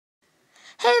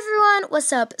everyone,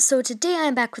 what's up? So today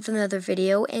I'm back with another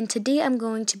video, and today I'm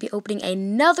going to be opening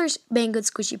another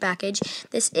Banggoods squishy package.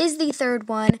 This is the third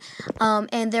one,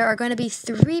 and there are going to be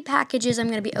 3 packages I'm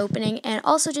going to be opening. And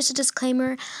also, just a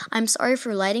disclaimer, I'm sorry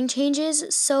for lighting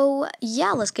changes. So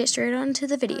yeah, let's get straight on to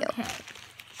the video. Okay,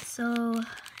 so I'm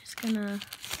just gonna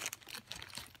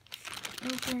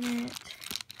open it.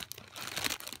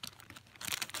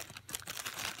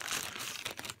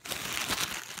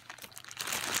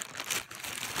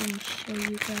 And show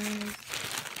you guys.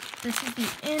 This is the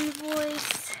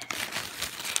invoice,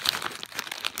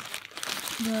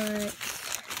 but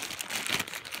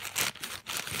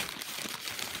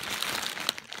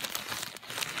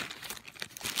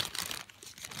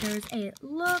there's a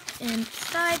look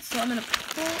inside, so I'm gonna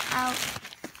pull out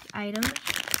the item.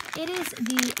 It is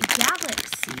the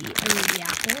Galaxy LED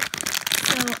apple.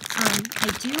 So I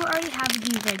do already have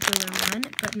the regular one,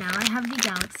 but now I have the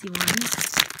Galaxy one.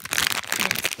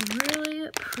 It's really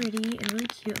pretty and really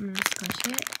cute. I'm going to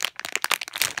squish it.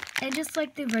 And just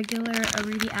like the regular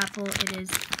LED apple, it is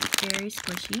very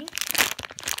squishy.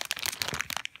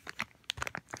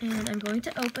 And I'm going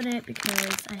to open it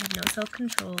because I have no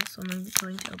self-control, so I'm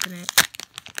going to open it.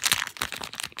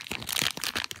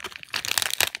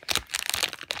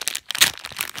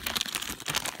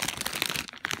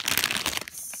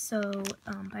 So,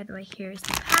 by the way, here's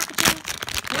the packaging.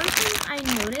 One thing I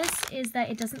noticed is that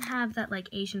it doesn't have that like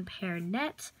Asian pear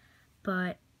net,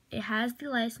 but it has the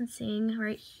licensing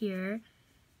right here.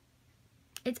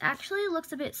 It actually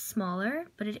looks a bit smaller,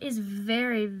 but it is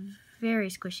very, very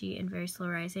squishy and very slow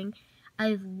rising.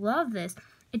 I love this.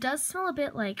 It does smell a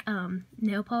bit like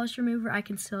nail polish remover. I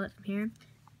can smell it from here.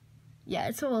 Yeah,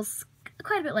 it smells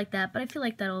quite a bit like that, but I feel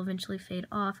like that'll eventually fade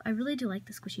off. I really do like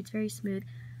the squishy. It's very smooth.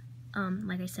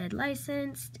 Like I said,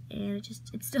 licensed, and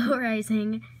it's still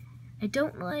rising. I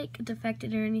don't like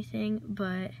defected or anything,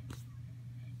 but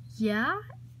yeah,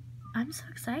 I'm so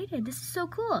excited. This is so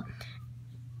cool.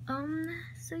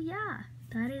 So yeah,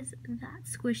 that is that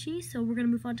squishy. So we're gonna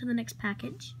move on to the next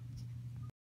package.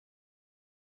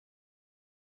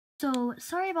 So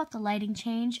sorry about the lighting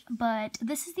change, but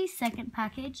this is the second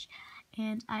package,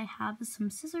 and I have some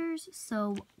scissors.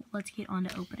 So let's get on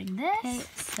to opening this. Okay,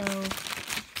 so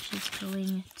just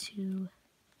going to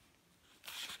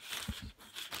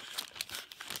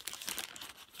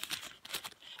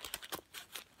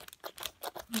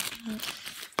open it.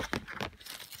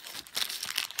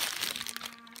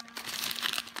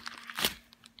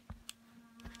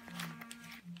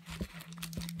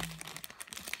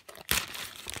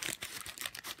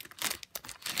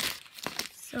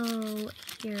 So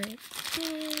here it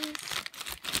is.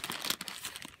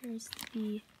 Here's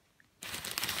the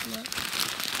look.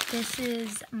 This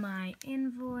is my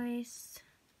invoice,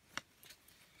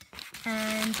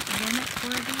 and then for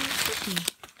the squishy.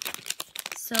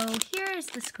 So here is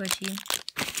the squishy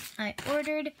I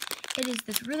ordered. It is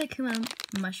this really cool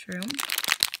mushroom.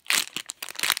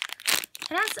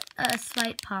 It has a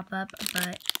slight pop-up,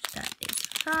 but that is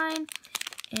fine.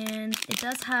 And it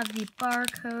does have the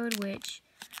barcode, which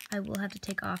I will have to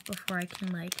take off before I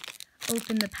can like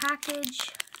open the package.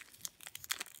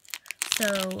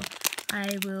 So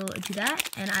I will do that,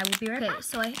 and I will be right back.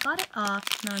 So I got it off.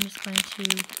 Now I'm just going to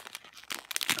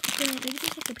open it. Maybe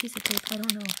there's like a piece of tape. I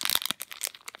don't know.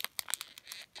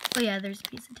 Oh yeah, there's a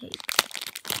piece of tape.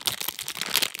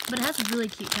 But it has really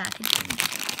cute packaging.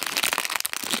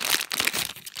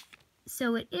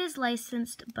 So it is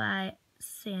licensed by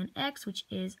SanX, which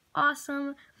is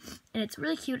awesome. And it's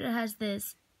really cute. It has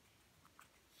this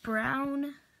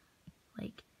brown,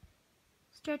 like,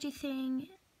 stretchy thing,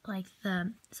 like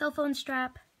the cell phone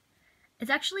strap.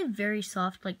 It's actually very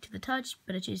soft, like to the touch,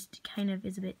 but it just kind of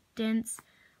is a bit dense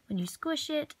when you squish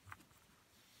it.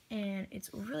 And it's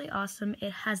really awesome.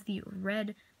 It has the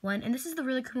red one, and this is the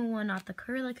really cool one, not the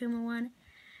Curly Kuma one.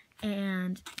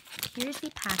 And here's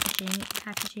the packaging. The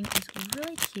packaging is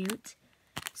really cute.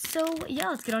 So yeah,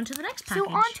 let's get on to the next package. So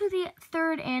on to the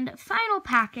third and final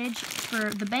package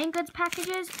for the Banggoods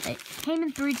packages. It came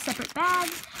in 3 separate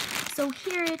bags. So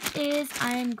here it is.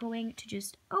 I'm going to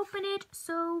just open it.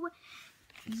 So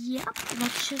yep,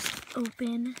 let's just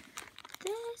open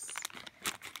this.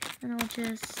 And I'll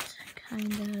just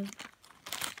kind of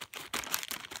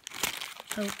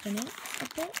open it a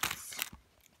bit.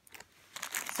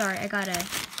 Sorry, I got a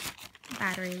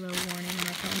battery low warning on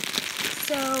my phone.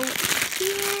 So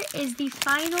here is the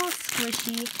final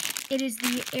squishy. It is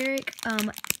the Eric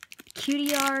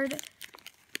Cutie Yard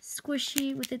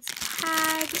squishy with its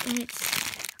tag, and it's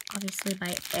obviously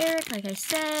by Eric, like I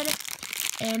said.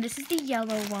 And this is the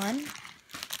yellow one.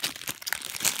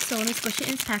 So let me squish it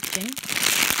in its packaging.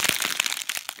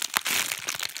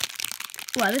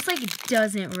 Wow, this like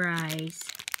doesn't rise.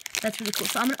 That's really cool.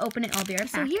 So I'm going to open it. I'll be right back.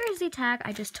 So here is the tag.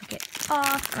 I just took it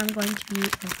off. I'm going to be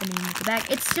opening the bag.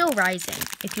 It's still rising,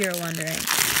 if you're wondering.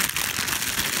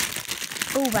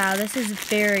 Oh, wow. This is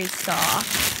very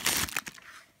soft.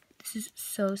 This is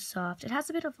so soft. It has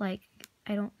a bit of like,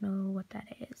 I don't know what that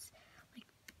is. Like,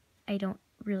 I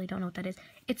really don't know what that is.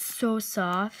 It's so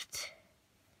soft.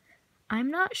 I'm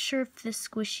not sure if this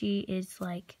squishy is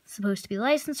like supposed to be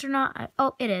licensed or not.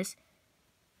 Oh, it is.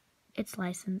 It's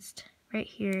licensed. Right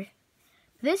here.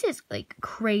 This is like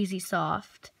crazy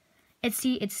soft.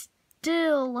 It's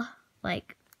still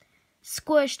like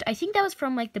squished. I think that was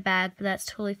from like the bag, but that's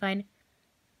totally fine.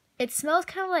 It smells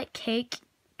kind of like cake,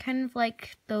 kind of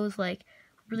like those like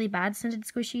really bad scented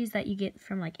squishies that you get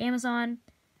from like Amazon.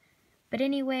 But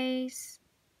anyways,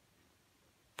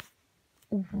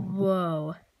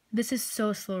 whoa, this is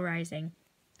so slow rising.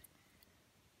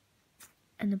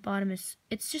 And the bottom it's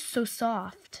just so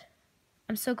soft.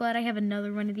 I'm so glad I have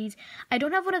another one of these. I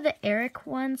don't have one of the Eric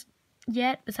ones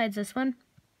yet, besides this one.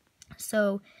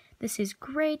 So this is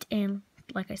great, and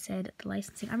like I said, the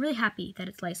licensing. I'm really happy that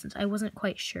it's licensed. I wasn't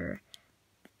quite sure.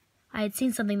 I had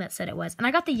seen something that said it was. And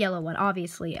I got the yellow one,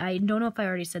 obviously. I don't know if I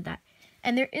already said that.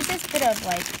 And there is this bit of,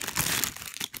 like,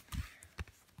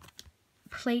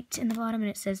 plate in the bottom, and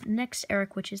it says Next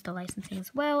Eric, which is the licensing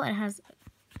as well. And it has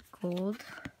gold.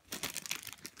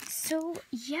 So,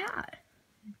 yeah.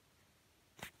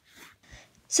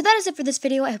 So that is it for this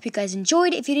video. I hope you guys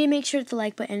enjoyed. If you did, make sure to hit the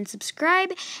like button and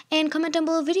subscribe, and comment down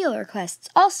below video requests.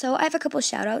 Also, I have a couple of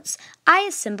shoutouts. I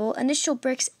is Symbol, Initial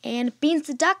Bricks, and Beans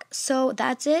the Duck. So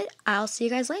that's it. I'll see you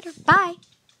guys later. Bye!